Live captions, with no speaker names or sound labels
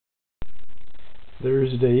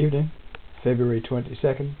Thursday evening, February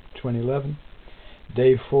 22nd, 2011,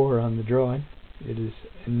 day 4 on the drawing. It is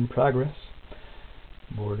in progress.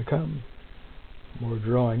 More to come. More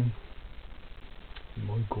drawing.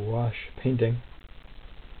 More gouache painting.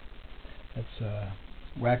 That's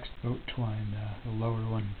waxed boat twine, the lower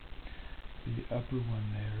one. The upper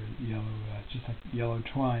one there, yellow, just like yellow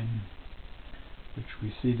twine, which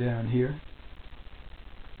we see down here.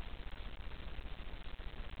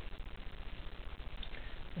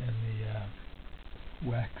 And the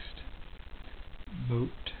waxed boat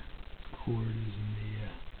cord is in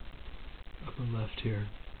the upper left here.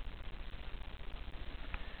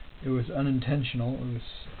 It was unintentional. It was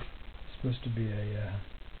supposed to be a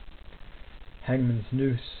hangman's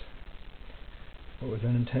noose. What was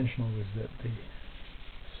unintentional was that the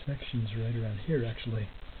sections right around here actually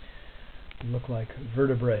look like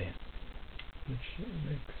vertebrae, which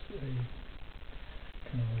makes a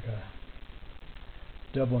kind of like a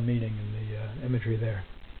double meaning in the imagery there.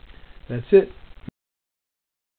 That's it.